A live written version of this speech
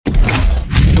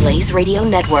Blaze Radio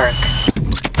Network.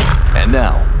 And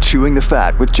now, Chewing the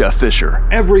Fat with Jeff Fisher.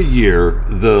 Every year,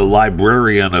 the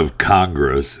Librarian of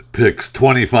Congress picks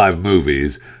 25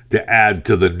 movies to add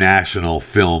to the National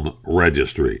Film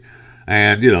Registry.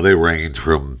 And, they range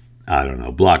from,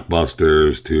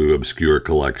 blockbusters to obscure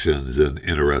collections and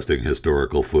interesting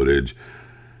historical footage,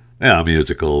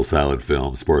 musicals, silent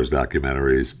films, sports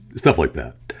documentaries, stuff like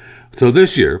that. So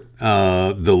this year,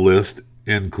 the list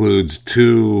includes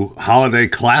 2 holiday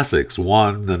classics.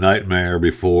 One, The Nightmare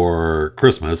Before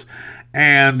Christmas,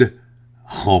 and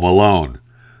Home Alone.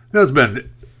 It's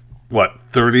been,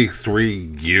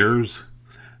 33 years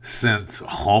since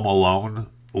Home Alone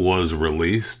was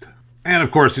released? And of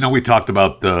course, we talked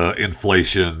about the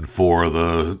inflation for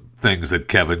the things that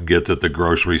Kevin gets at the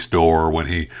grocery store when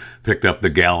he picked up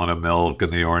the gallon of milk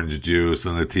and the orange juice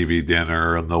and the TV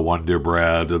dinner and the Wonder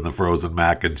Bread and the frozen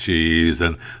mac and cheese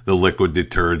and the liquid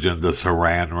detergent, the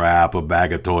saran wrap, a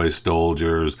bag of toy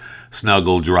soldiers,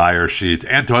 Snuggle dryer sheets,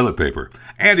 and toilet paper.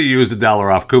 And he used a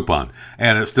 $1 off coupon,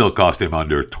 and it still cost him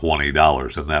under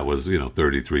 $20, and that was,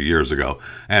 33 years ago.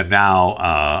 And now,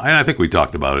 and I think we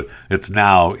talked about it, it's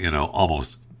now,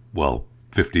 almost, $54,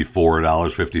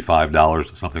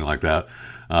 $55, something like that.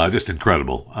 Just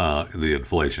incredible, the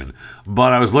inflation.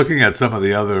 But I was looking at some of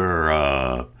the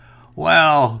other,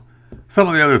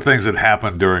 things that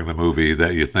happened during the movie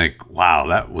that you think, wow,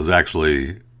 that was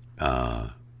actually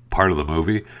part of the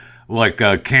movie. Like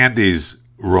Candy's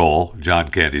role, John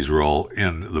Candy's role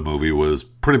in the movie was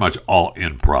pretty much all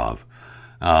improv.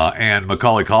 And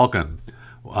Macaulay Culkin,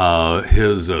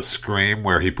 his scream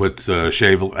where he puts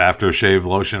aftershave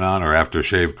lotion on or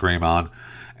aftershave cream on,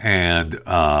 and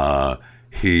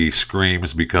he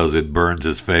screams because it burns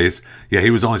his face. Yeah,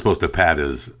 he was only supposed to pat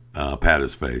his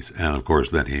face, and of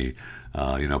course then he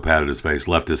patted his face,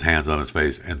 left his hands on his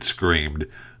face, and screamed.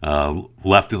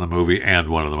 Left in the movie, and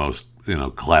one of the most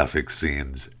classic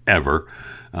scenes ever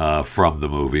from the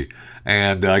movie.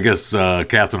 And I guess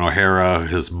Catherine O'Hara,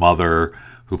 his mother,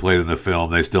 who played in the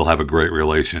film, they still have a great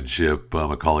relationship,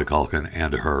 Macaulay Culkin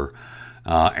and her.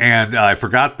 And I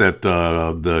forgot that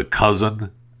the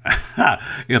cousin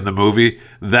in the movie,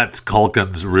 that's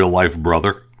Culkin's real-life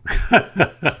brother.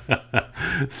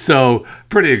 So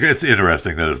it's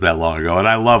interesting that it's that long ago, and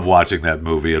I love watching that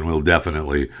movie, and we'll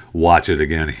definitely watch it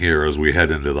again here as we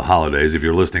head into the holidays. If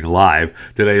you're listening live,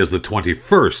 today is the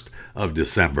 21st of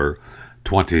December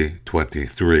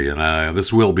 2023, and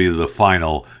this will be the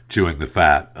final Chewing the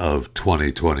Fat of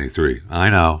 2023. I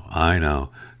know,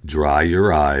 dry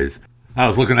your eyes. I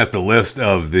was looking at the list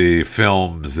of the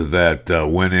films that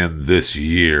went in this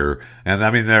year, and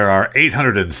there are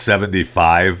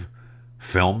 875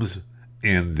 films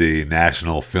in the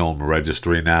National Film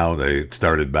Registry now. They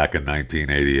started back in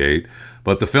 1988.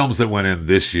 But the films that went in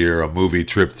this year: A Movie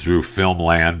Trip Through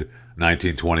Filmland,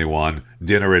 1921,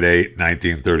 Dinner at 8,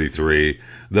 1933,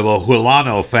 the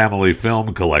Mohulano Family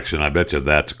Film Collection, I bet you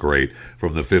that's great,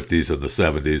 from the 50s and the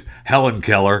 70s, Helen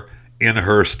Keller, In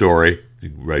Her Story, you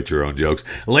can write your own jokes,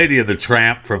 Lady and the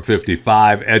Tramp from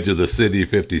 55, Edge of the City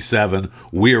 57,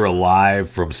 We're Alive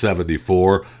from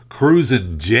 74,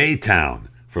 Cruisin' J-Town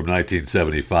from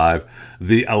 1975,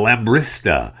 The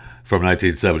Alambrista from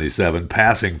 1977,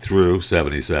 Passing Through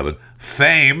 77,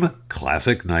 Fame,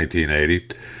 classic, 1980,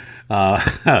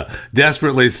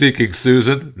 Desperately Seeking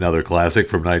Susan, another classic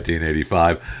from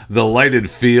 1985, The Lighted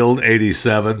Field,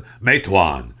 87,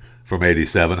 Matewan from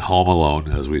 87, Home Alone,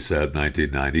 as we said,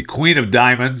 1990, Queen of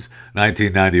Diamonds,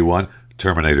 1991,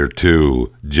 Terminator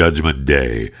 2, Judgment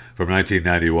Day from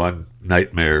 1991,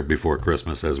 Nightmare Before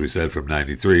Christmas, as we said, from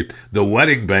 93, The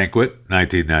Wedding Banquet,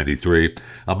 1993,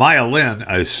 Amaya Lynn,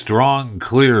 A Strong,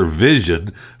 Clear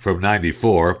Vision from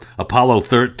 94, Apollo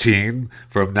 13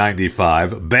 from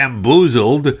 95,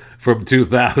 Bamboozled from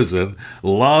 2000,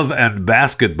 Love and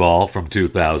Basketball from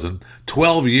 2000,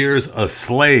 12 Years a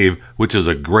Slave, which is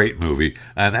a great movie,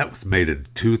 and that was made in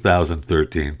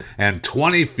 2013, and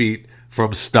 20 Feet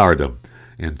from Stardom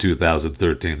in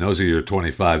 2013. Those are your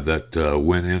 25 that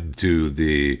went into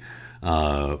the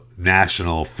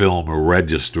National Film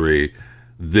Registry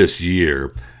this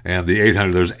year. And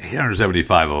there's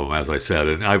 875 of them, as I said,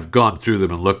 and I've gone through them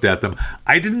and looked at them.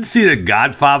 I didn't see The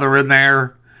Godfather in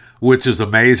there, which is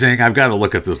amazing. I've got to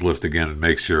look at this list again and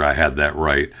make sure I had that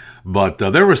right. But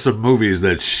there were some movies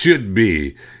that should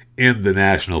be in the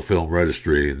National Film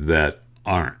Registry that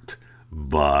aren't.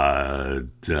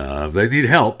 But they need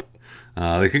help.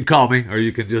 They can call me, or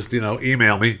you can just,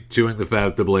 email me,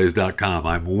 chewingthefat@theblaze.com.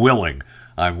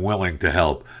 I'm willing to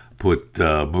help put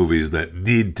movies that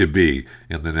need to be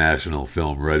in the National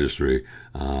Film Registry.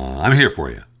 I'm here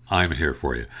for you.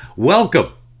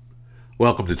 Welcome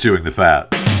to Chewing the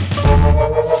Fat.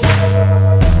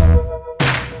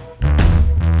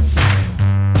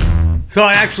 So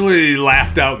I actually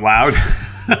laughed out loud.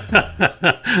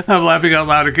 I'm laughing out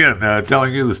loud again,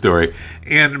 telling you the story.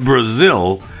 In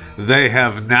Brazil, they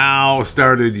have now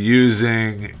started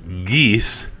using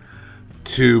geese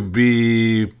to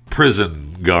be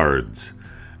prison guards.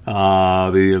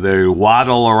 They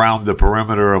waddle around the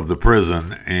perimeter of the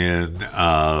prison in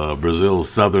Brazil's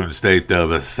southern state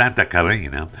of Santa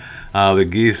Catarina. The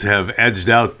geese have edged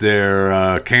out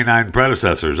their canine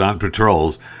predecessors on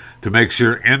patrols to make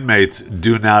sure inmates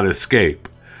do not escape.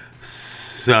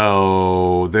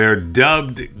 So they're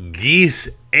dubbed geese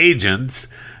agents,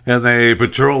 and they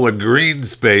patrol a green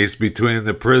space between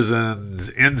the prison's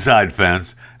inside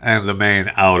fence and the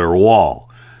main outer wall.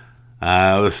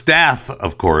 The staff,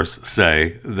 of course,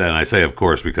 say, then I say of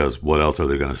course because what else are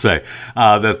they going to say,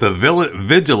 that the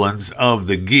vigilance of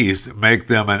the geese make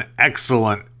them an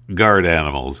excellent guard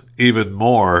animals, even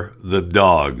more than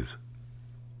dogs.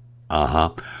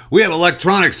 We have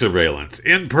electronic surveillance,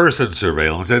 in-person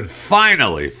surveillance, and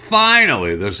finally,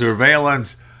 the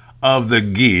surveillance of the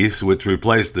geese, which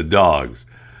replaced the dogs.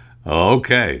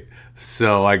 Okay,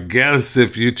 so I guess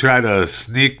if you try to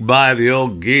sneak by the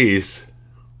old geese...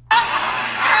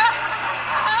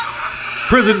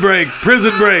 Prison break!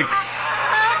 Prison break!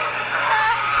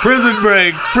 Prison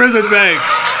break! Prison break!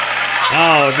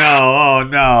 Oh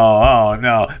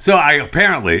no. So I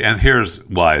apparently, and here's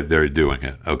why they're doing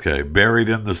it, okay, buried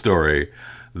in the story,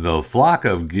 the flock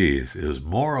of geese is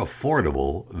more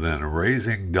affordable than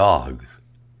raising dogs.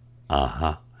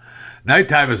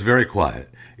 Nighttime is very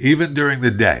quiet. Even during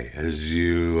the day, as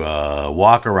you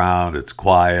walk around, it's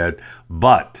quiet,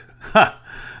 but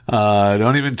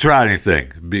don't even try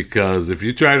anything, because if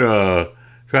you try to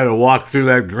walk through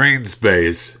that green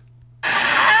space,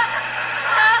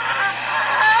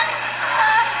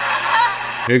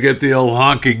 you get the old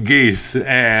honking geese,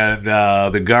 and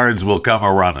the guards will come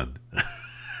a-running.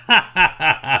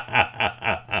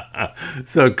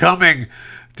 So coming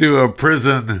to a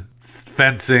prison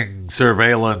fencing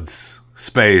surveillance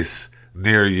space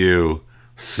near you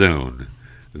soon.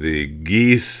 The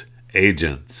geese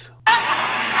agents.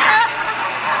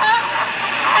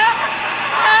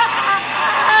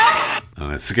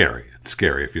 It's scary. It's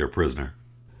scary if you're a prisoner.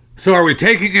 So are we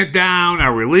taking it down?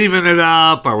 Are we leaving it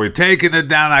up? Are we taking it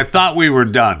down? I thought we were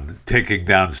done taking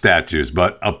down statues,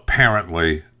 but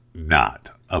apparently not.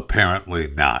 Apparently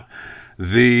not.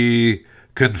 The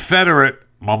Confederate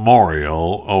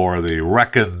Memorial, or the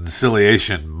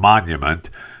Reconciliation Monument,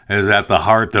 is at the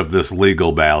heart of this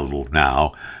legal battle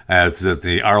now. It's at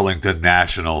the Arlington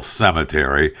National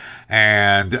Cemetery,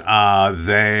 and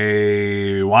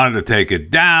they wanted to take it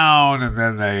down, and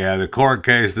then they had a court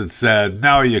case that said,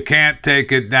 no, you can't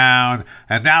take it down,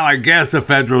 and now I guess a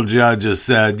federal judge has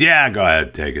said, yeah, go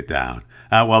ahead, take it down.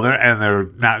 They're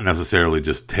not necessarily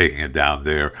just taking it down,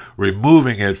 they're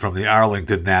removing it from the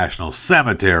Arlington National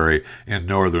Cemetery in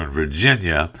Northern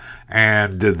Virginia,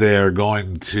 and they're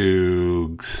going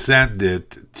to send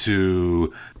it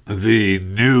to the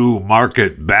new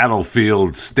Market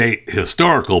Battlefield State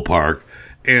Historical Park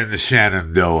in the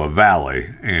Shenandoah Valley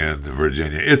in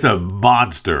Virginia. It's a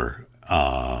monster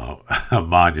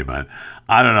monument.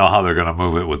 I don't know how they're going to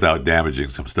move it without damaging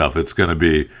some stuff. It's going to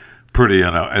be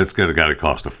it's going to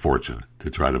cost a fortune to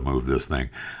try to move this thing.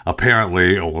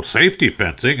 Apparently, safety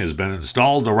fencing has been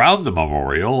installed around the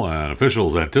memorial, and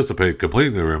officials anticipate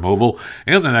completing the removal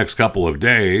in the next couple of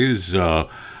days.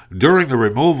 During the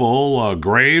removal,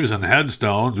 graves and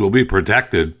headstones will be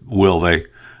protected. Will they?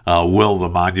 Will the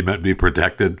monument be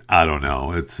protected? I don't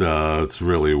know. It's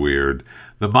really weird.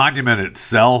 The monument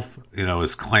itself,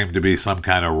 is claimed to be some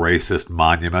kind of racist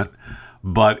monument,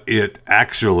 but it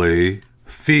actually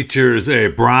features a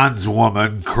bronze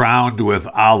woman crowned with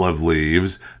olive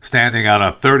leaves standing on a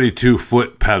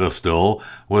 32-foot pedestal,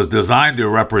 was designed to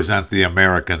represent the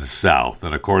American South.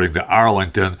 And according to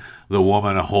Arlington, the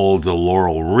woman holds a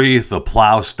laurel wreath, a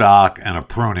plow stock, and a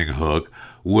pruning hook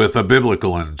with a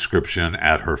biblical inscription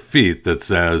at her feet that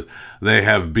says, "They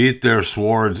have beat their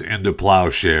swords into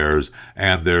plowshares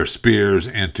and their spears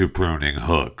into pruning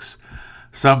hooks."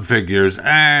 Some figures,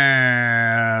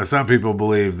 some people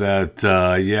believe that,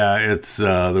 it's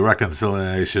the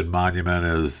Reconciliation Monument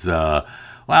is, it's a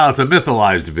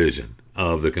mythologized vision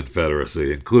of the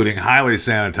Confederacy, including highly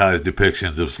sanitized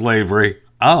depictions of slavery.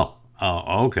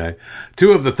 Okay.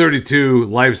 2 of the 32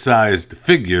 life-sized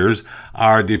figures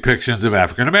are depictions of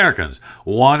African Americans.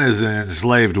 One is an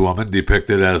enslaved woman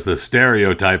depicted as the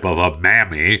stereotype of a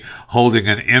mammy holding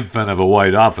an infant of a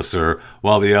white officer,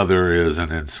 while the other is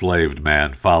an enslaved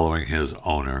man following his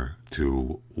owner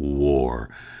to war.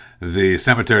 The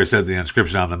cemetery said the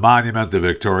inscription on the monument, "The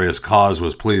victorious cause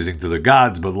was pleasing to the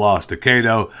gods but lost to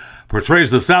Cato," portrays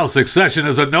the South's succession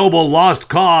as a noble lost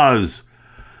cause.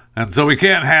 And so we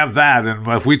can't have that. And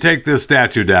if we take this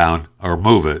statue down or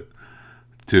move it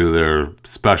to their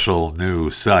special new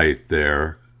site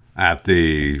there at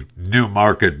the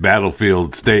Newmarket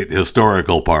Battlefield State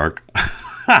Historical Park,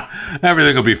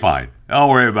 everything will be fine. Don't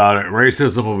worry about it.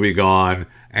 Racism will be gone,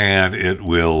 and it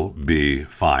will be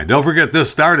fine. Don't forget, this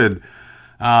started,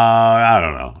 I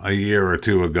don't know, a year or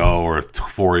two ago or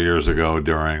 4 years ago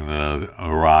during the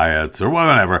riots or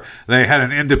whatever. They had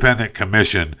an independent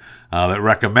commission that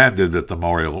recommended that the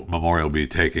memorial be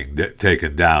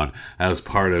taken down as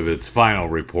part of its final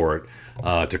report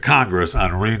to Congress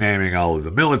on renaming all of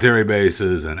the military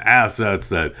bases and assets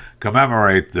that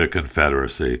commemorate the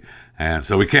Confederacy. And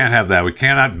so we can't have that. We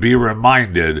cannot be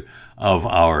reminded of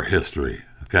our history.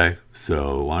 Okay?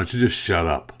 So why don't you just shut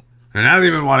up? And I don't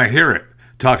even want to hear it.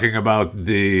 Talking about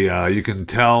you can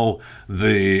tell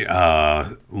the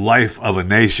life of a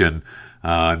nation.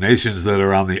 Nations that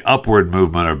are on the upward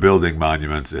movement are building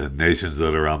monuments, and nations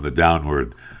that are on the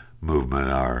downward movement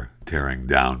are tearing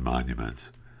down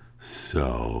monuments.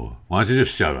 So why don't you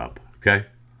just shut up, okay?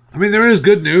 I mean, there is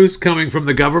good news coming from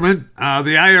the government.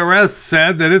 The IRS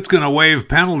said that it's going to waive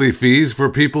penalty fees for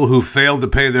people who failed to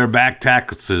pay their back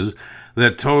taxes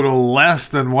that total less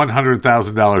than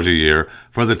 $100,000 a year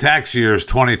for the tax years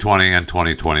 2020 and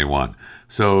 2021.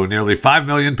 So nearly 5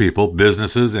 million people,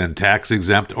 businesses, and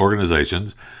tax-exempt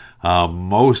organizations,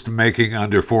 most making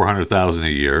under $400,000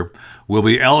 a year, will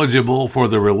be eligible for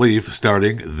the relief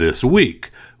starting this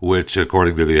week, which,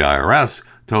 according to the IRS,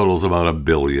 totals about $1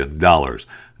 billion.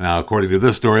 Now, according to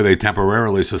this story, they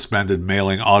temporarily suspended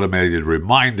mailing automated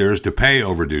reminders to pay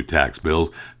overdue tax bills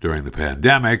during the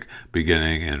pandemic,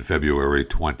 beginning in February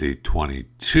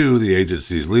 2022. The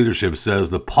agency's leadership says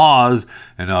the pause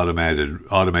in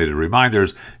automated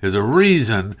reminders is a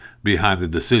reason behind the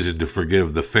decision to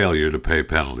forgive the failure to pay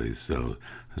penalties. So,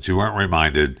 since you weren't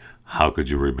reminded, how could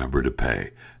you remember to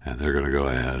pay? And they're going to go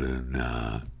ahead and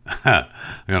they're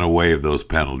going to waive those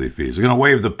penalty fees. They're going to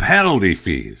waive the penalty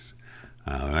fees.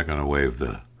 They're not going to waive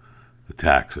the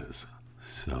taxes.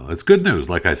 So it's good news.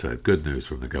 Like I said, good news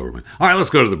from the government. All right, let's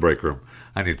go to the break room.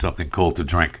 I need something cold to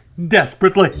drink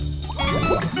desperately.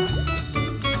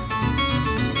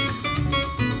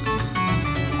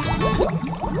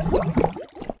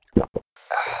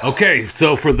 Okay,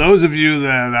 so for those of you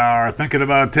that are thinking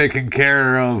about taking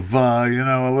care of,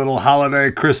 a little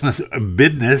holiday Christmas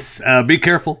business, be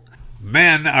careful.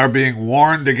 Men are being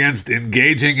warned against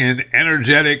engaging in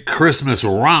energetic Christmas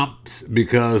romps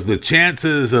because the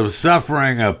chances of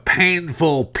suffering a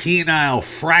painful penile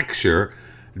fracture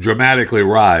dramatically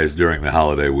rise during the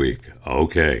holiday week.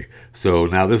 Okay, so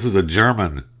now this is a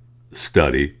German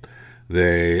study.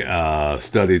 They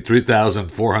studied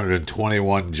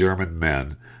 3,421 German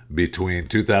men between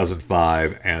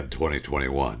 2005 and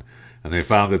 2021. And they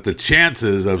found that the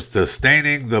chances of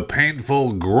sustaining the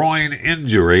painful groin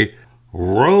injury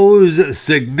rose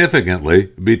significantly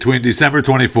between December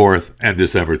 24th and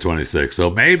December 26th. So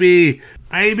maybe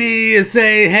you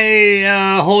say, hey,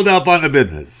 hold up on the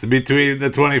business between the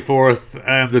 24th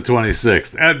and the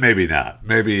 26th. And maybe not.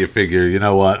 Maybe you figure, you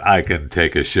know what, I can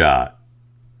take a shot,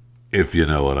 if you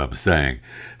know what I'm saying.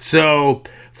 So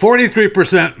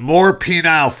 43% more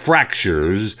penile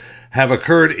fractures have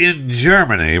occurred in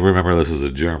Germany. Remember, this is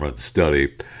a German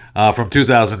study from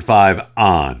 2005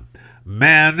 on.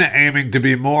 Men aiming to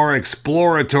be more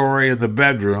exploratory in the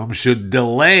bedroom should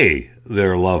delay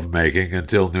their lovemaking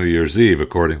until New Year's Eve,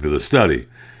 according to the study.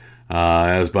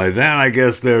 As by then, I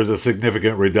guess there's a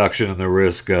significant reduction in the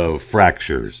risk of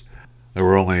fractures. There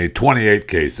were only 28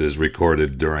 cases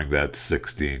recorded during that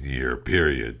 16-year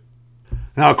period.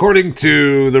 Now, according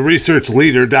to the research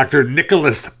leader, Dr.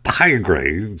 Nicholas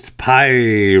Pyrgides,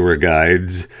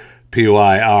 Pyrgides, a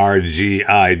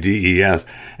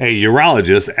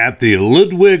urologist at the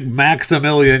Ludwig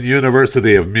Maximilian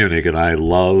University of Munich, and I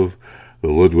love the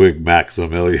Ludwig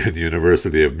Maximilian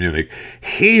University of Munich,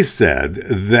 he said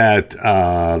that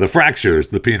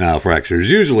the penile fractures,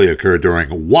 usually occur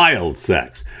during wild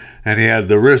sex, and he had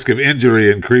the risk of injury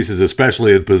increases,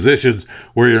 especially in positions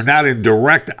where you're not in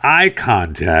direct eye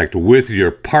contact with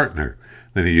your partner.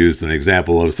 Then he used an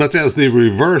example of such as the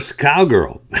reverse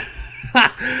cowgirl.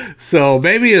 So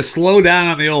maybe you slow down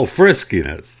on the old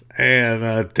friskiness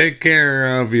and take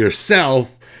care of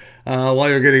yourself while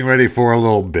you're getting ready for a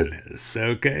little business.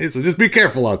 Okay, so just be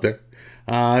careful out there.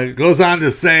 It goes on to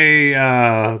say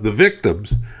the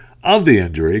victims of the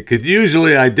injury could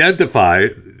usually identify,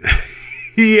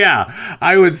 yeah,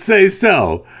 I would say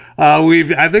so,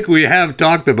 I think we have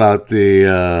talked about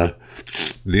the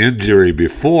injury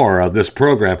before on this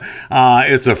program.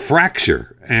 It's a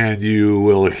fracture, and you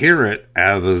will hear it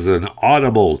as an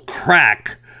audible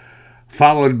crack,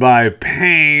 followed by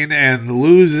pain and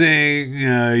losing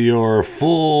your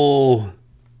full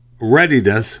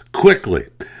readiness quickly.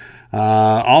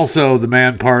 Also, the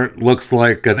man part looks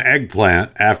like an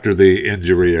eggplant after the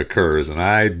injury occurs, and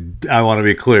I want to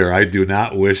be clear, I do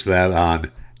not wish that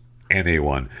on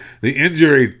anyone. The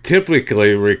injury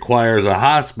typically requires a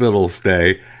hospital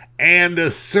stay and a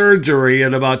surgery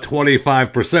in about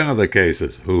 25% of the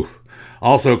cases. Oof.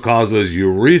 Also causes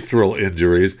urethral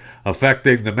injuries,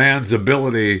 affecting the man's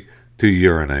ability to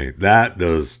urinate. That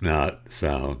does not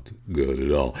sound good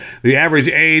at all. The average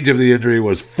age of the injury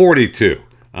was 42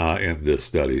 in this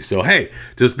study. So, hey,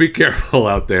 just be careful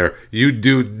out there. You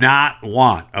do not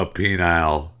want a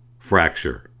penile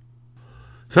fracture.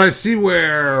 So I see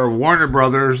where Warner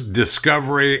Brothers,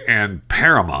 Discovery, and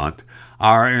Paramount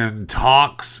are in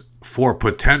talks for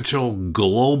potential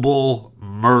global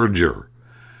merger.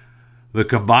 The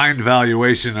combined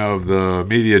valuation of the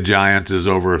media giants is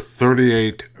over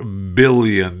 $38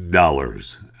 billion.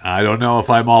 I don't know if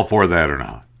I'm all for that or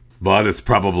not, but it's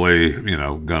probably,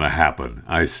 going to happen.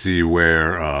 I see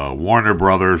where Warner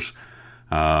Brothers,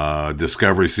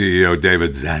 Discovery CEO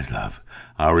David Zaslav,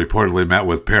 reportedly met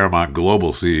with Paramount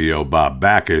Global CEO Bob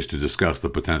Bakish to discuss the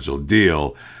potential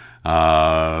deal.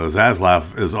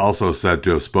 Zaslav is also said to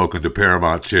have spoken to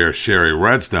Paramount chair Sherry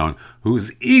Redstone, who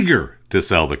is eager to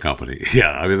sell the company.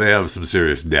 Yeah, I mean, they have some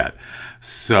serious debt.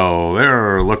 So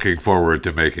they're looking forward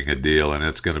to making a deal, and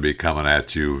it's going to be coming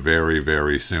at you very,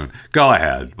 very soon. Go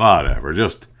ahead, whatever.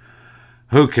 Just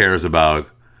who cares about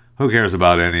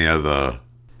any of the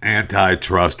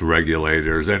antitrust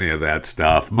regulators, any of that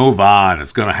stuff? Move on.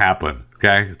 It's going to happen.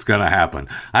 Okay, it's going to happen.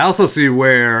 I also see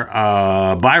where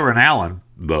Byron Allen,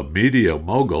 the media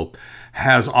mogul,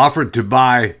 has offered to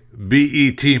buy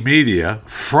BET Media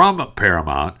from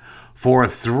Paramount for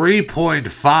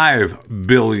 $3.5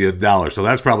 billion. So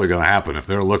that's probably going to happen if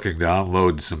they're looking to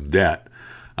unload some debt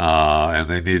and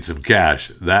they need some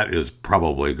cash. That is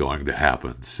probably going to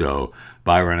happen. So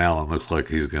Byron Allen looks like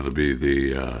he's going to be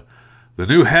the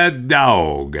new head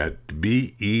dog at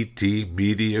BET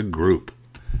Media Group.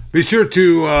 Be sure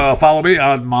to follow me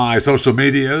on my social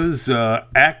medias,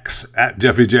 X at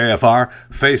JeffyJFR,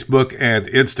 Facebook and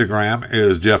Instagram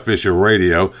is Jeff Fisher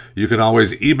Radio. You can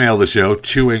always email the show,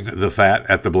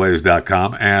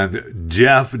 chewingthefat@theblaze.com. And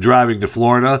Jeff driving to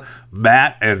Florida,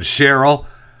 Matt and Cheryl,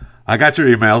 I got your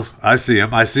emails. I see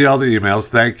them. I see all the emails.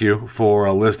 Thank you for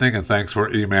listening, and thanks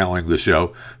for emailing the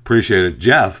show. Appreciate it.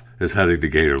 Jeff is heading to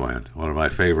Gatorland, one of my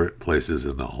favorite places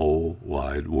in the whole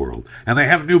wide world. And they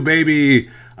have a new baby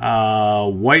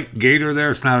white gator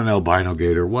there. It's not an albino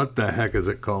gator. What the heck is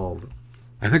it called?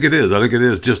 I think it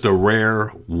is. Just a rare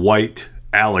white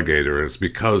alligator. It's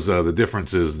because the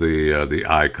difference is the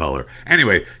eye color.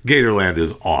 Anyway, Gatorland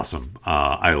is awesome.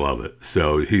 I love it.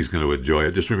 So he's going to enjoy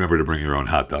it. Just remember to bring your own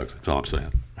hot dogs. That's all I'm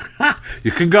saying.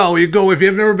 You can go. You go if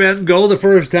you've never been. Go the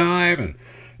first time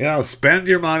and spend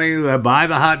your money, buy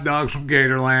the hot dogs from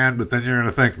Gatorland. But then you're going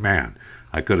to think, man,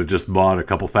 I could have just bought a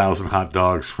couple thousand hot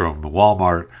dogs from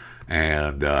Walmart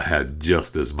and had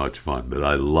just as much fun. But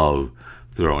I love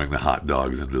throwing the hot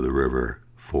dogs into the river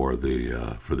for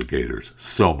the Gators.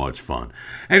 So much fun.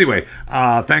 Anyway,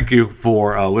 thank you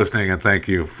for listening, and thank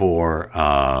you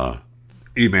for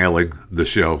emailing the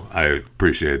show. I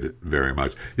appreciate it very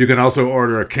much. You can also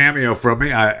order a Cameo from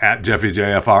me at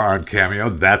JeffyJFR on Cameo.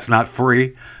 That's not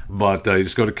free, but you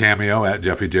just go to Cameo at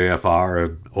JeffyJFR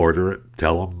and order it.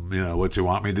 Tell them what you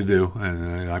want me to do.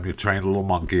 And I'm your trained little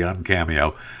monkey on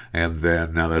Cameo. And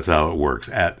then that's how it works,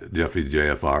 at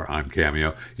JeffyJFR on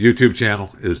Cameo. YouTube channel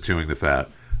is Chewing the Fat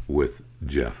with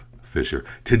Jeff Fisher.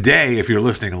 Today, if you're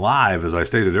listening live, as I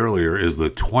stated earlier, is the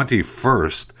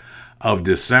 21st of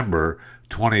December,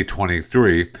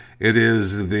 2023. It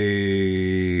is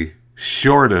the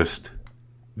shortest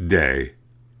day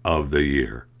of the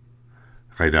year.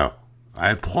 I know.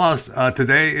 And plus,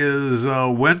 today is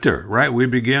winter, right? We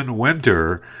begin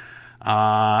winter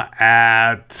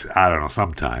at, I don't know,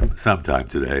 sometime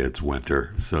today it's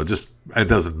winter. So just, it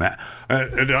doesn't matter.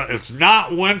 It's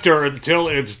not winter until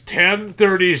it's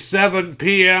 10:37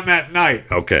 p.m. at night.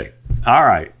 Okay. All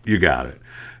right. You got it.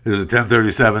 Is it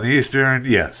 10:37 Eastern?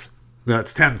 Yes. No,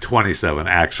 it's 10:27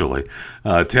 actually.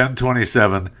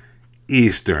 10:27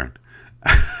 Eastern.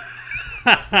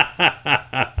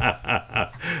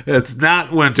 It's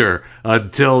not winter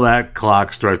until that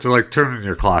clock strikes. It's like turning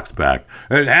your clocks back.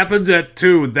 It happens at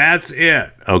 2. That's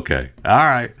it. Okay. All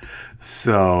right.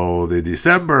 So the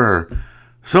December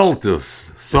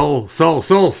Solstice.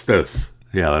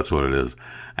 Yeah, that's what it is.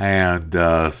 And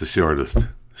it's the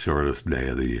shortest day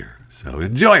of the year. So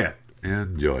enjoy it.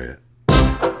 Enjoy it.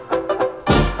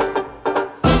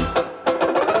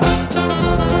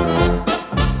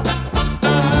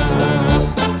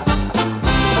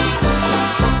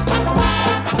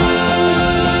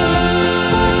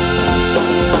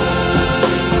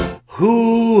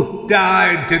 Who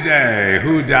died today?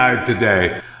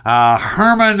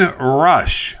 Herman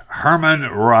Rush,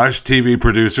 TV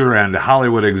producer and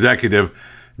Hollywood executive,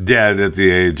 dead at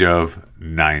the age of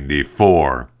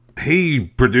 94. He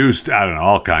produced,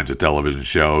 all kinds of television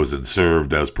shows and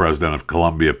served as president of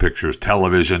Columbia Pictures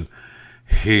Television.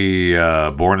 He,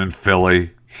 born in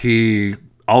Philly, he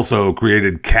also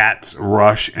created Katz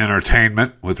Rush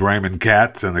Entertainment with Raymond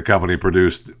Katz, and the company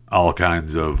produced all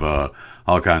kinds of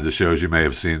shows. You may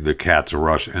have seen the Katz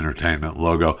Rush Entertainment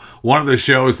logo. One of the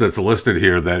shows that's listed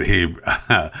here that he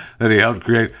helped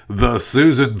create, the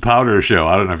Susan Powter Show.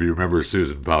 I don't know if you remember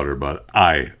Susan Powter, but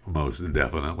I most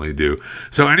definitely do.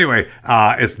 So anyway,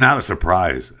 it's not a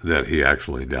surprise that he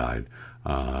actually died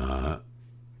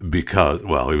because,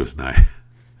 well, he was nice.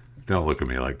 Don't look at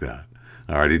me like that.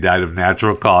 All right, he died of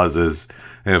natural causes.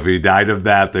 If he died of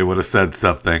that, they would have said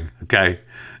something, okay?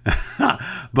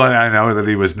 But I know that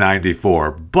he was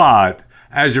 94. But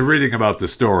as you're reading about the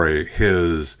story,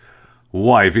 his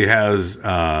wife, he has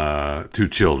 2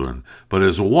 children, but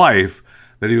his wife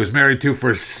that he was married to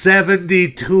for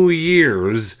 72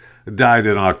 years died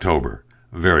in October.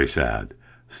 Very sad.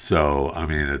 So,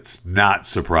 it's not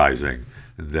surprising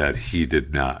that he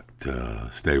did not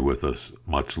stay with us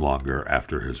much longer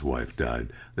after his wife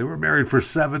died. They were married for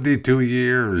 72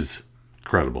 years.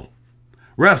 Incredible.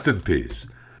 Rest in peace.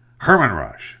 Herman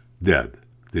Rush, dead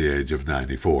at the age of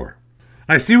 94.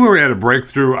 I see where we had a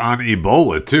breakthrough on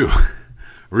Ebola, too.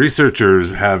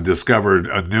 Researchers have discovered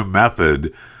a new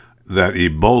method that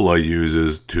Ebola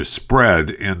uses to spread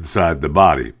inside the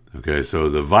body. Okay, so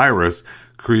the virus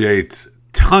creates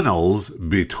tunnels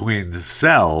between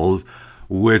cells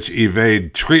which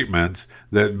evade treatments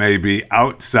that may be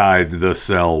outside the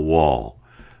cell wall.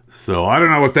 So I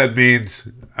don't know what that means.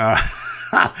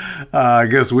 I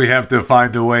guess we have to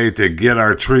find a way to get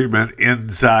our treatment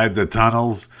inside the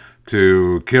tunnels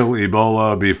to kill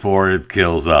Ebola before it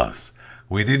kills us.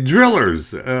 We need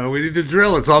drillers. We need to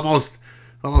drill. It's almost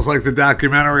like the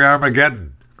documentary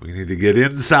Armageddon. We need to get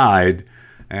inside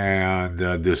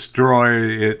and destroy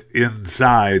it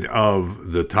inside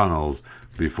of the tunnels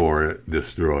before it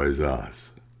destroys us.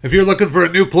 If you're looking for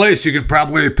a new place, you can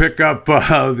probably pick up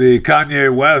the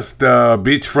Kanye West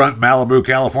beachfront Malibu,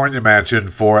 California mansion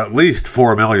for at least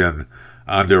 $4 million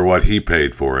under what he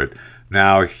paid for it.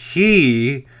 Now,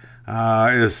 he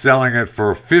is selling it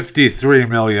for $53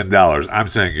 million. I'm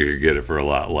saying you could get it for a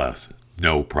lot less.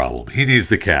 No problem. He needs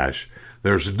the cash.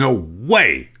 There's no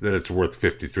way that it's worth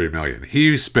 $53 million.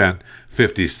 He spent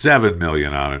 $57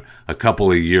 million on it a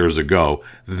couple of years ago,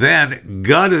 then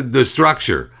gutted the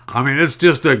structure. It's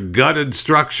just a gutted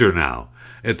structure now.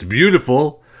 It's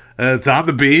beautiful. It's on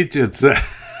the beach. It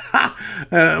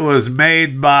was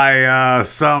made by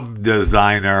some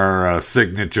designer,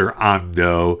 signature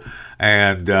Ando,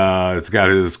 and it's got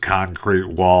his concrete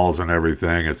walls and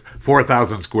everything. It's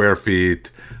 4,000 square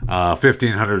feet,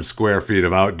 1,500 square feet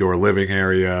of outdoor living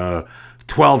area,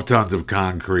 12 tons of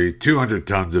concrete, 200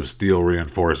 tons of steel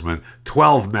reinforcement,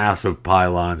 12 massive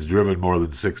pylons driven more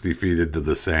than 60 feet into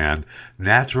the sand.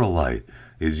 Natural light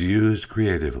is used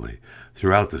creatively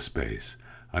throughout the space,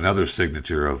 another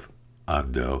signature of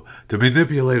Ando, to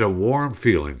manipulate a warm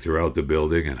feeling throughout the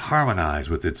building and harmonize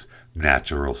with its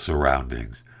natural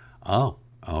surroundings. Oh,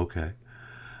 okay.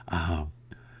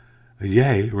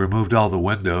 Ye removed all the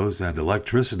windows and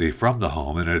electricity from the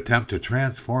home in an attempt to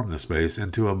transform the space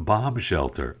into a bomb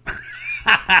shelter.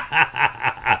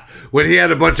 When he had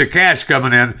a bunch of cash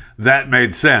coming in, that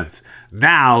made sense.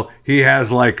 Now he has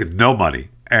no money.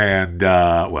 And,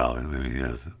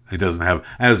 he doesn't have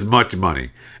as much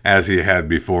money as he had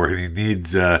before. And he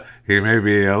needs, he may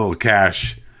be a little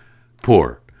cash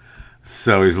poor.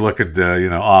 So he's looking to,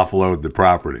 offload the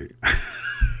property.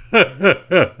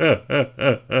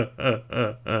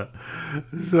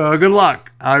 So good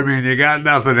luck. You got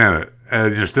nothing in it,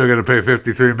 and you're still going to pay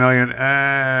 $53 million.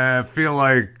 I feel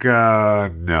like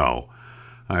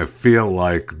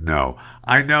no.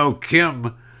 I know Kim,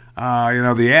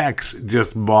 the ex,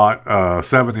 just bought a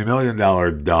 $70 million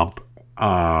dump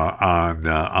on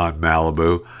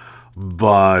Malibu.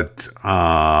 But,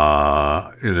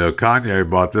 Kanye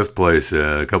bought this place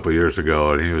a couple of years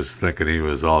ago, and he was thinking he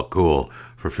was all cool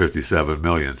for $57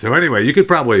 million. So anyway, you could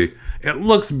probably, it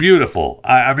looks beautiful.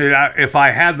 I mean, if I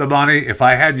had the money, if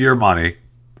I had your money,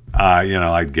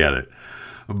 I'd get it.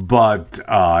 But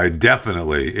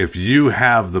definitely, if you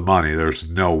have the money, there's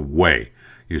no way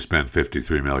you spend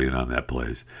 $53 million on that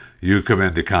place. You come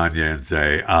into Kanye and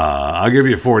say, I'll give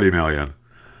you $40 million.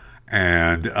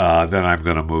 And then I'm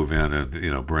going to move in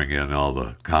and, bring in all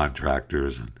the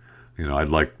contractors. And, I'd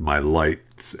like my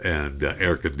lights and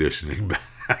air conditioning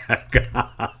back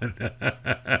on.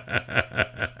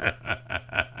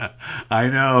 I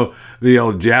know the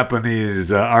old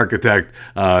Japanese architect,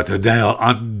 Tadao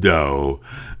Ando,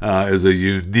 is a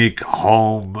unique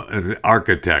home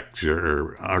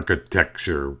architecture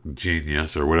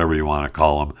genius, or whatever you want to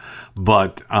call him.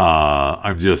 But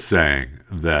I'm just saying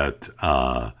that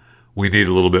we need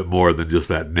a little bit more than just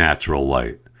that natural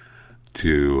light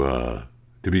to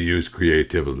be used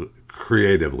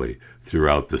creatively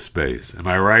throughout the space. Am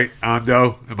I right,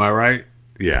 Ando? Am I right?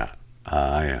 Yeah,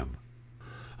 I am.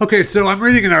 Okay, so I'm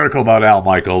reading an article about Al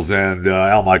Michaels, and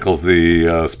Al Michaels,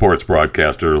 the sports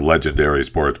broadcaster, legendary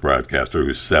sports broadcaster,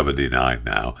 who's 79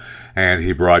 now, and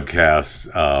he broadcasts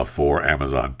for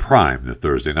Amazon Prime, the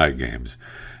Thursday night games.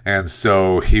 And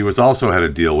so he also had a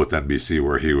deal with NBC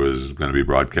where he was going to be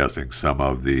broadcasting some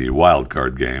of the wild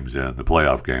card games and the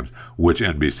playoff games, which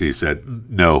NBC said,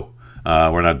 no,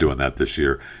 we're not doing that this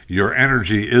year. Your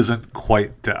energy isn't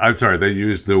quite, I'm sorry, they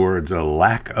used the words a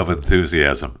lack of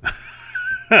enthusiasm.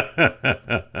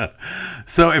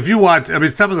 So if you watch,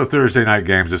 some of the Thursday night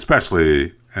games,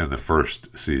 especially in the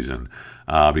first season,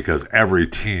 because every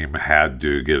team had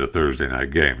to get a Thursday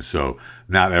night game. So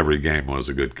not every game was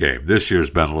a good game. This year's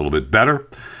been a little bit better.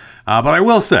 But I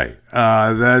will say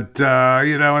that,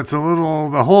 it's a little,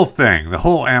 the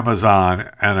whole Amazon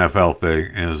NFL thing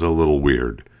is a little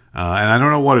weird. And I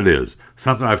don't know what it is.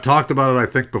 Something I've talked about it, I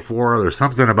think, before. There's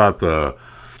something about the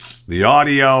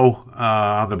audio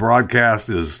on the broadcast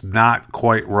is not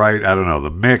quite right. I don't know. The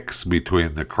mix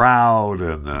between the crowd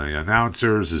and the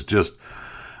announcers is just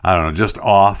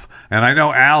off. And I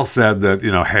know Al said that,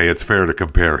 hey, it's fair to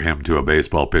compare him to a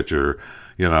baseball pitcher,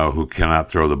 who cannot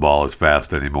throw the ball as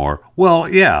fast anymore. Well,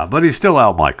 yeah, but he's still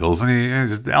Al Michaels, and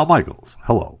he's Al Michaels.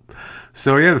 Hello.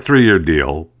 So he had a 3-year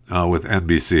deal with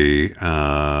NBC,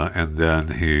 and then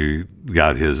he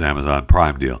got his Amazon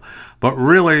Prime deal. But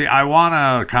really, I want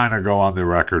to kind of go on the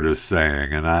record as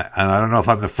saying, and I don't know if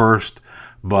I'm the first,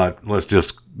 but let's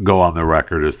just go on the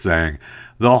record as saying,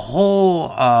 the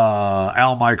whole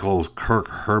Al Michaels, Kirk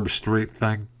Herbstreit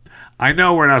thing, I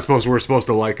know we're supposed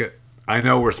to like it. I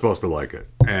know we're supposed to like it.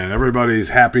 And everybody's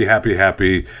happy.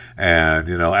 And,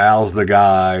 Al's the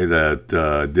guy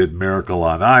that did Miracle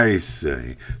on Ice. And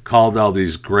he called all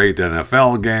these great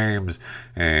NFL games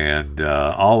and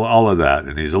all of that.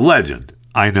 And he's a legend.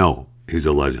 I know he's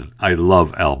a legend. I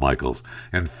love Al Michaels.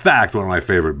 In fact, one of my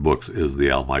favorite books is the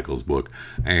Al Michaels book.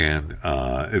 And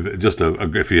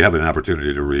if you have an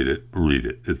opportunity to read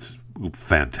it. It's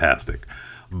fantastic.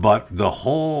 But the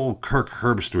whole Kirk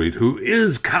Herbstreit, who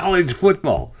is college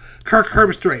football, Kirk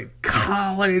Herbstreit,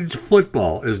 college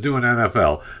football, is doing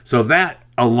NFL. So that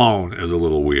alone is a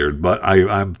little weird. But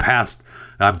I'm past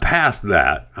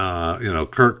that.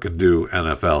 Kirk can do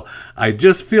NFL. I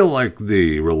just feel like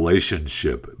the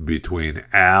relationship between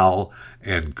Al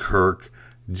and Kirk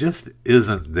just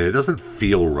isn't there. It doesn't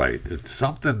feel right.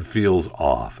 Something feels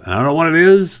off. And I don't know what it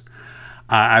is.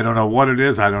 I don't know what it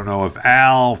is. I don't know if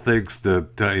Al thinks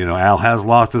that, Al has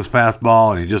lost his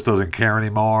fastball and he just doesn't care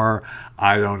anymore.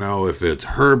 I don't know if it's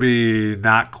Herbie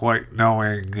not quite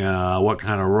knowing what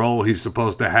kind of role he's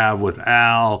supposed to have with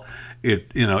Al.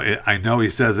 I know he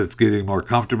says it's getting more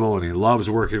comfortable and he loves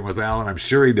working with Al, and I'm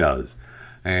sure he does.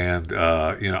 And,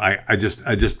 I just,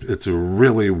 it's a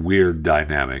really weird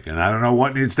dynamic, and I don't know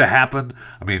what needs to happen.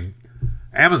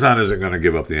 Amazon isn't going to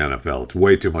give up the NFL. It's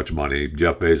way too much money.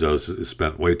 Jeff Bezos has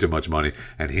spent way too much money,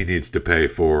 and he needs to pay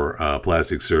for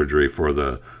plastic surgery for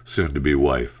the soon-to-be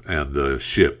wife and the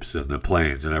ships and the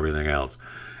planes and everything else.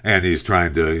 And he's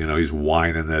trying to, he's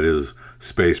whining that his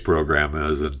space program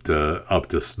isn't up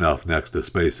to snuff next to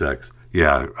SpaceX.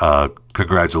 Yeah,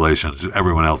 congratulations.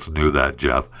 Everyone else knew that,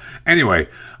 Jeff. Anyway,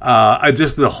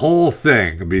 the whole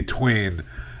thing between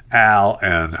Al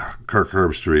and Kirk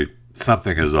Herbstreit,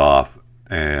 something is off.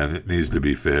 And it needs to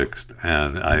be fixed.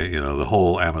 And the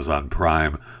whole Amazon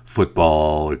Prime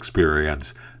football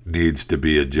experience needs to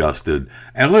be adjusted.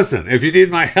 And listen, if you need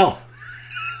my help,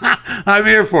 I'm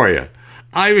here for you.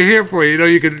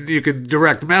 You can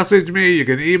direct message me, you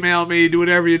can email me, do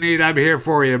whatever you need. I'm here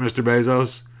for you, Mr.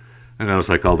 Bezos. And notice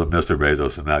I called him Mr.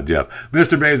 Bezos and not Jeff.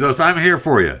 Mr. Bezos, I'm here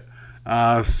for you.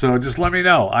 So just let me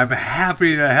know. I'm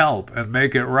happy to help and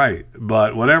make it right.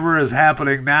 But whatever is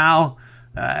happening now,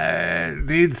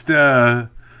 needs to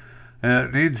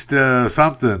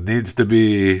something needs to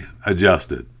be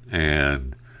adjusted.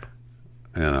 And,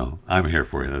 I'm here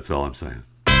for you. That's all I'm saying.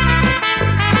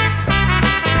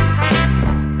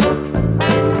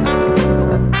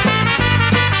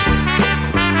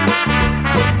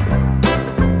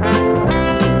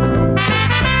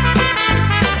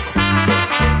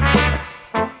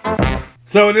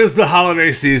 So it is the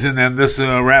holiday season, and this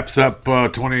wraps up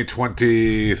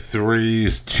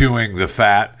 2023's Chewing the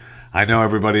Fat. I know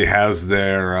everybody has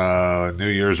their New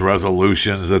Year's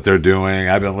resolutions that they're doing.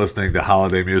 I've been listening to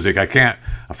holiday music. I have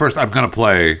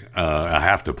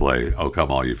to play "Oh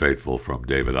Come All You Faithful" from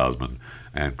David Osmond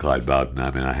and Clyde Bowden.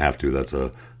 I mean, I have to. It's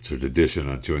a tradition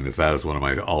on Chewing the Fat. It's one of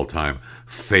my all-time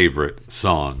favorite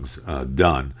songs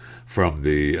done from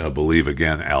the Believe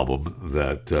Again album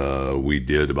that we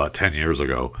did about 10 years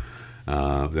ago,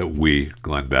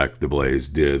 Glenn Beck, The Blaze,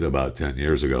 did about 10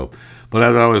 years ago. But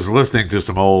as I was listening to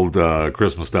some old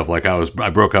Christmas stuff, like I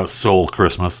broke out Soul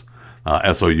Christmas,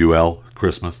 S-O-U-L,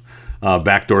 Christmas,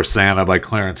 Backdoor Santa by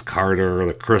Clarence Carter,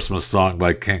 The Christmas Song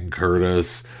by King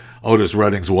Curtis, Otis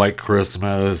Redding's White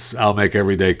Christmas, I'll Make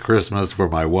Every Day Christmas for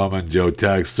My Woman, Joe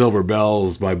Tex, Silver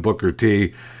Bells by Booker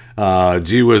T,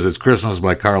 Gee Whiz, It's Christmas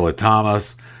by Carla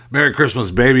Thomas, Merry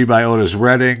Christmas Baby by Otis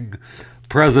Redding,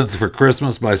 Presents for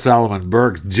Christmas by Solomon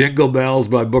Burke, Jingle Bells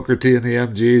by Booker T and the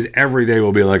MGs, Every Day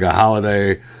Will Be Like a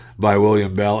Holiday by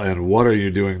William Bell, and What Are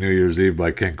You Doing New Year's Eve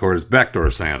by King Curtis,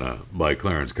 Backdoor Santa by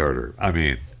Clarence Carter. I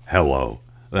mean, hello.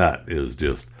 That is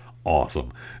just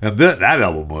awesome. And that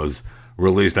album was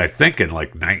released, I think, in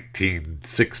like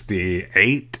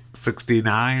 1968,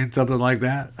 69, something like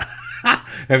that.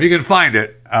 If you can find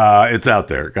it, it's out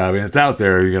there. I mean, it's out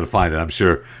there. You're going to find it. I'm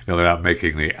sure they're not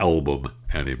making the album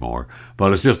anymore,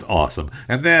 but it's just awesome.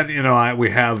 And then, we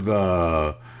have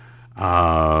the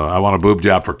I Want a Boob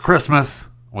Job for Christmas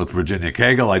with Virginia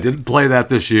Cagle. I didn't play that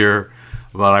this year,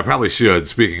 but I probably should.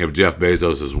 Speaking of Jeff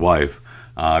Bezos' wife,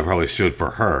 I probably should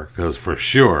for her, because for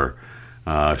sure,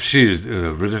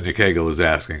 Virginia Cagle is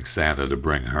asking Santa to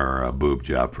bring her a boob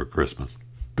job for Christmas.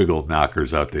 Big old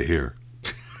knockers out to here.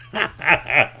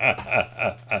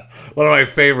 One of my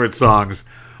favorite songs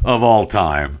of all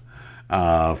time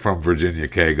from Virginia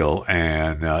Cagle,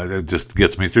 and it just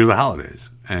gets me through the holidays.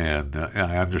 And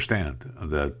I understand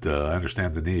that. I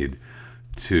understand the need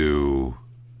to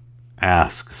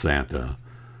ask Santa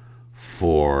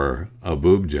for a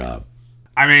boob job.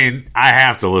 I mean, I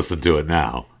have to listen to it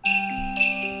now.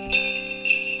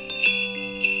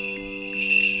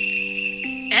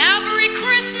 Every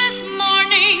Christmas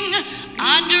morning,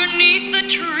 underneath the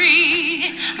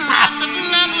tree, lots of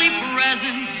lovely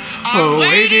presents are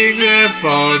waiting there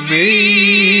for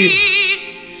me.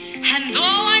 And though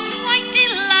I'm quite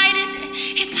delighted,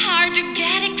 it's hard to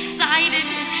get excited.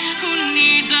 Who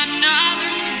needs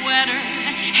another sweater?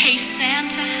 Hey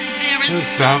Santa, there is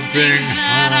something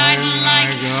that I'd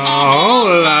like a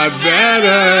whole lot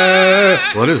better.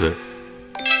 What is it?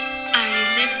 Are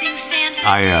you listening, Santa?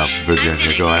 I am,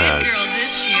 Virginia. Go ahead. I've been a good girl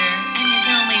this year, and there's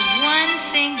only one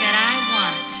thing that I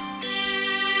want.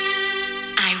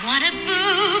 I want a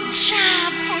boob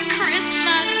job for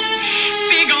Christmas.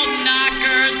 Big old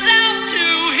knockers out to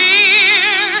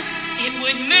here. It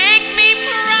would make me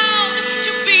proud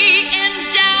to be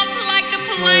endowed like the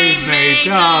Playmate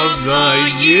of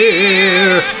the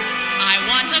Year. I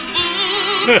want a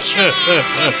boob job for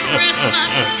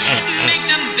Christmas. Make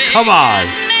them big. Come on. And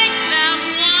make them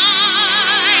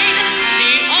wide.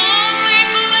 The only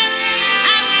blips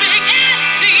as big as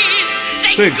these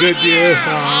say Goodyear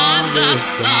on the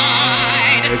side.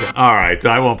 All right, so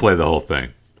I won't play the whole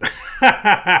thing.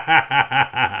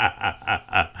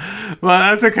 Well,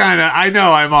 that's a kind of, I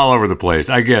know I'm all over the place.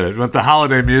 I get it. But the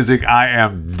holiday music, I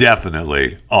am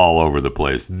definitely all over the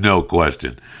place. No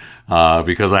question.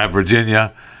 Because I have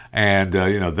Virginia, and,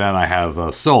 then I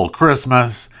have Soul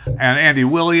Christmas and Andy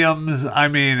Williams. I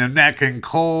mean, and Nat King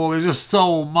Cole. There's just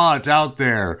so much out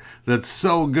there that's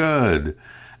so good.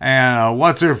 And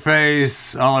What's Her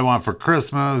Face? All I Want for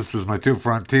Christmas is My Two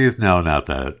Front Teeth. No, not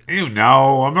that.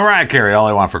 Mariah Carey, All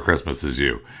I Want for Christmas is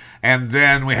You. And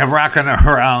then we have Rockin'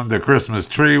 Around the Christmas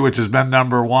Tree, which has been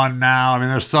number one now. I mean,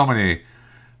 there's so many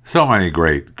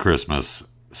great Christmas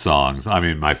songs. I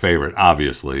mean, my favorite,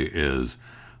 obviously, is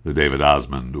the David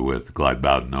Osmond with Clyde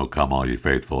Bowden, Oh Come All You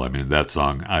Faithful. I mean, that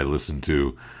song I listen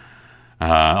to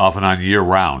off and on year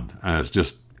round. It's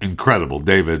just incredible.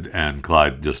 David and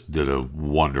Clyde just did a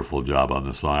wonderful job on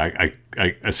this song.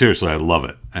 I seriously, I love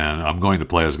it. And I'm going to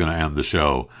play, I was going to end the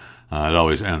show It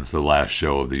always ends the last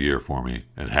show of the year for me.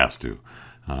 It has to.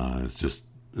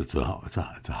 It's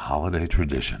a holiday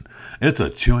tradition. It's a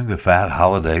Chewing the Fat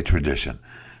holiday tradition.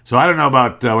 So I don't know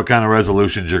about what kind of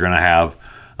resolutions you're going to have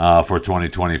for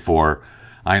 2024.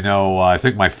 I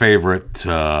think my favorite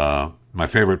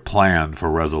plan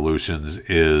for resolutions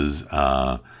is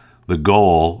the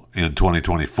goal in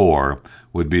 2024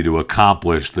 would be to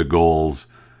accomplish the goals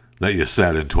that you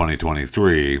set in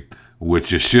 2023,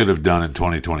 which you should have done in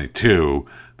 2022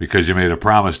 because you made a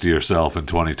promise to yourself in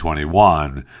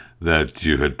 2021 that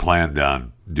you had planned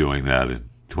on doing that in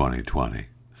 2020.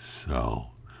 So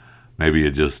maybe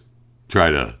you just try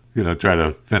to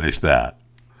finish that.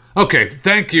 Okay,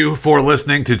 thank you for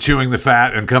listening to Chewing the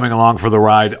Fat and coming along for the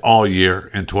ride all year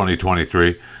in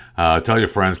 2023. Tell your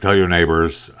friends, tell your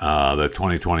neighbors that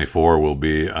 2024 will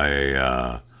be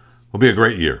a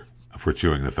great year for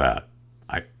Chewing the Fat.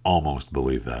 I almost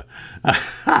believe that.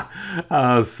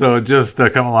 So just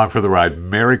come along for the ride.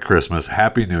 Merry Christmas,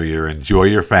 Happy New Year, enjoy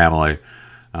your family.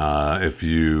 If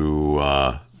you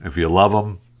love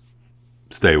them,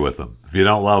 stay with them. If you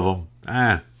don't love them,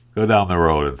 go down the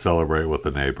road and celebrate with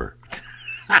the neighbor.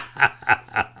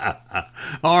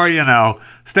 Or,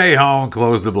 stay home,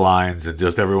 close the blinds, and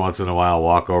just every once in a while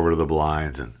walk over to the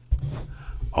blinds and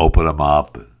open them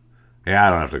up. Yeah,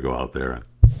 I don't have to go out there and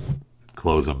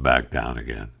close them back down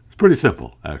again. It's pretty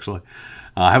simple, actually.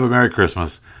 Have a Merry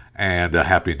Christmas and a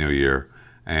Happy New Year.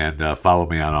 And follow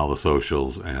me on all the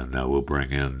socials, and we'll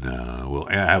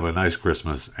have a nice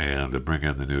Christmas and bring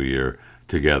in the New Year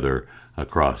together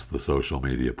across the social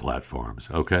media platforms.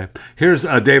 Okay? Here's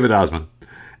David Osmond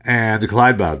and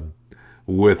Clyde Bowden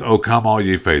with "O Come All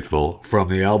Ye Faithful" from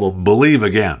the album Believe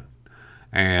Again.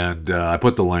 And I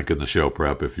put the link in the show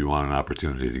prep if you want an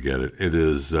opportunity to get it. It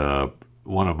is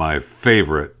one of my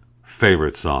favorite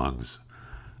songs,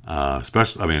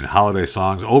 especially, holiday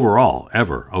songs overall,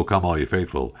 ever. "O Come All Ye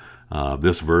Faithful,"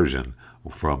 this version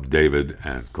from David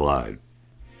and Clyde.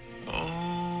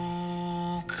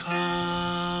 Oh, come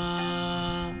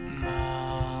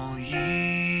all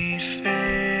ye faithful,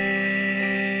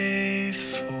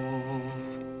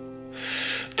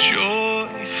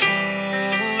 joyful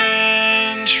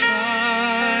and triumphant.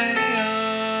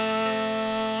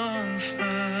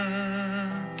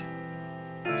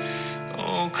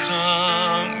 Oh,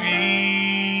 come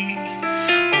ye,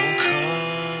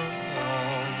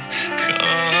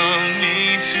 come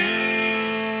ye to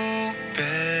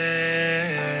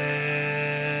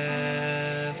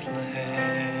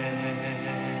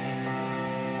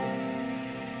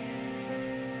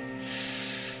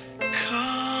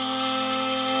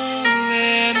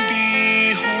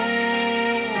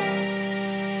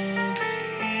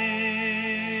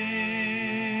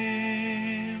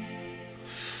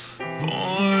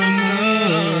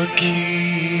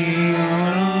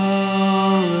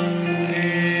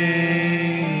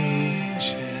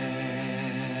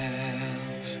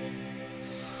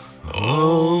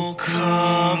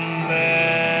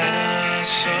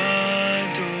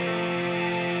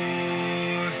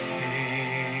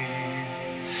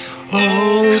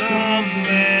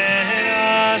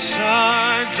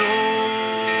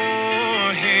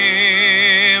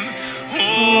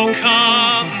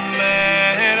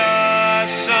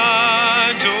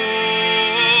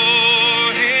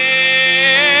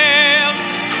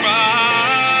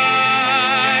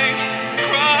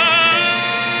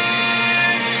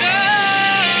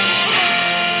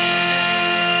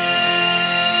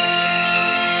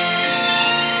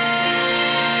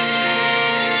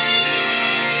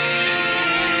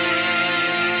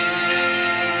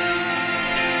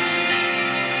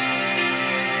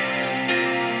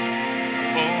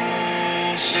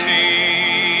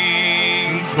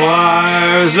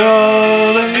choirs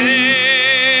of angels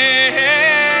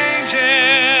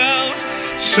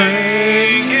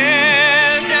sing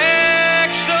in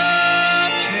exaltation.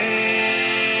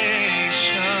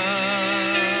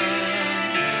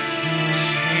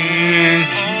 Sing,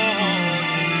 all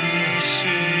ye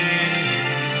citizens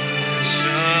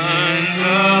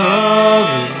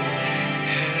of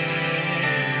heaven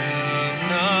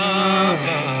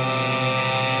above.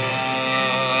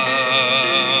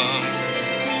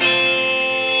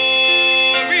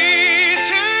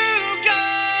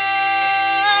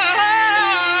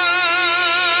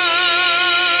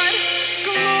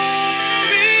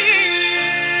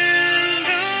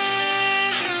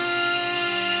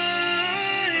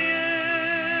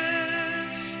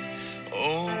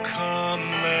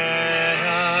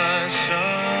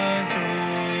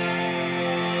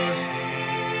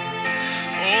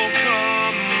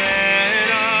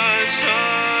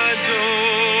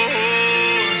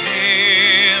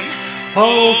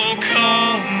 Oh,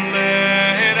 come, let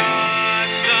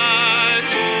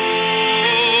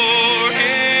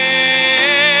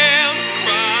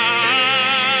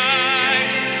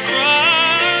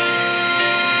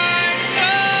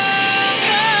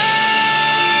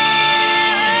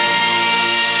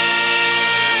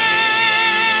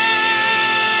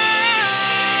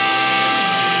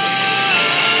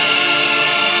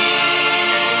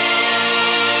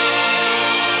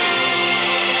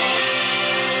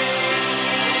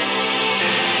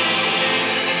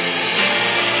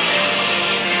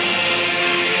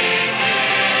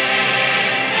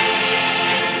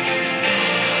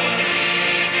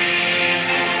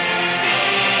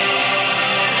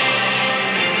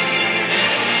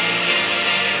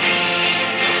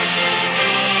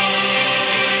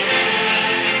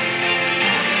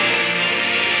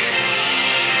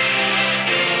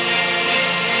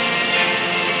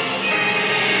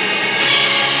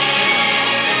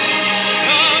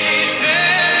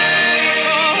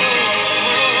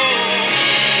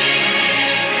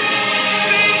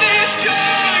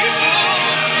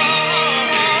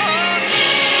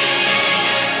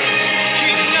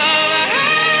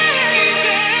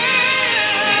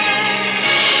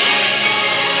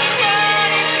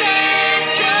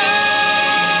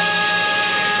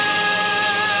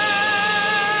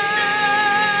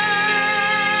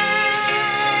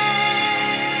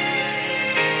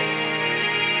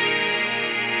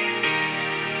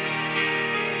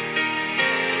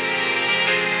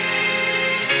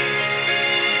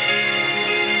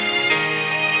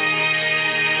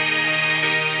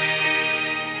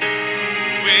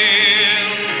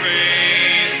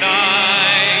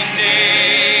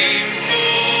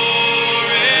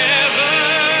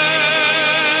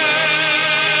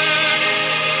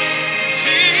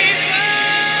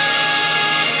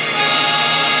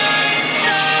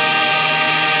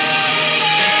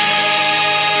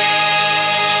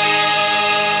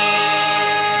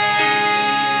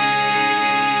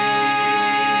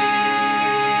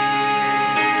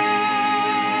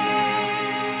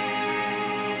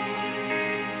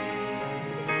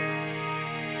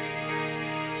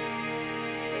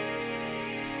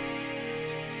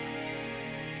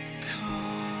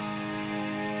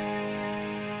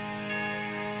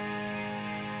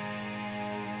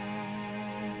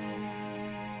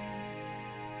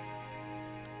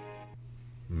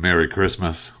Merry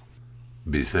Christmas.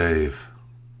 Be safe.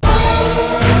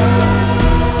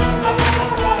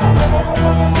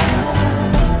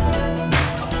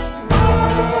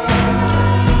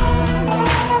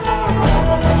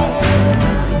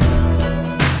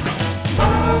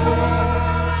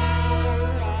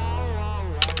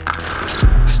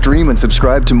 Stream and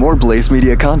subscribe to more Blaze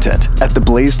Media content at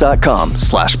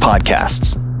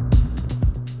theblaze.com/podcasts.